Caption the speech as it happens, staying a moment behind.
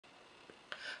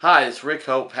Hi, it's Rick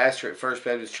Hope, pastor at First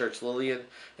Baptist Church Lillian,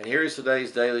 and here is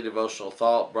today's daily devotional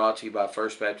thought brought to you by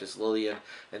First Baptist Lillian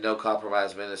and No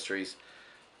Compromise Ministries.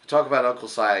 We talk about Uncle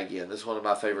Si again. This is one of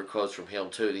my favorite quotes from him,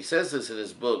 too. And he says this in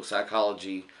his book,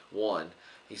 Psychology 1.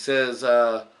 He says,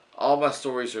 all my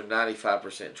stories are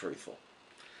 95% truthful.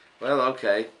 Well,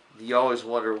 okay. You always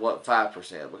wonder what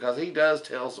 5%, because he does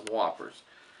tell some whoppers.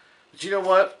 But you know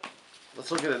what? Let's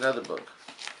look at another book.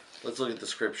 Let's look at the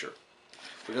scripture.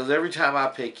 Because every time I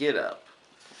pick it up,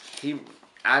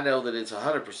 I know that it's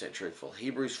 100% truthful.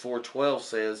 Hebrews 4:12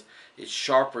 says it's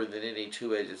sharper than any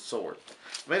two-edged sword.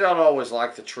 I may not always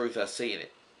like the truth I see in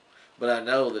it, but I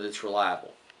know that it's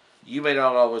reliable. You may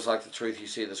not always like the truth you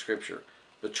see in the scripture,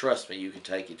 but trust me, you can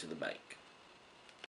take it to the bank.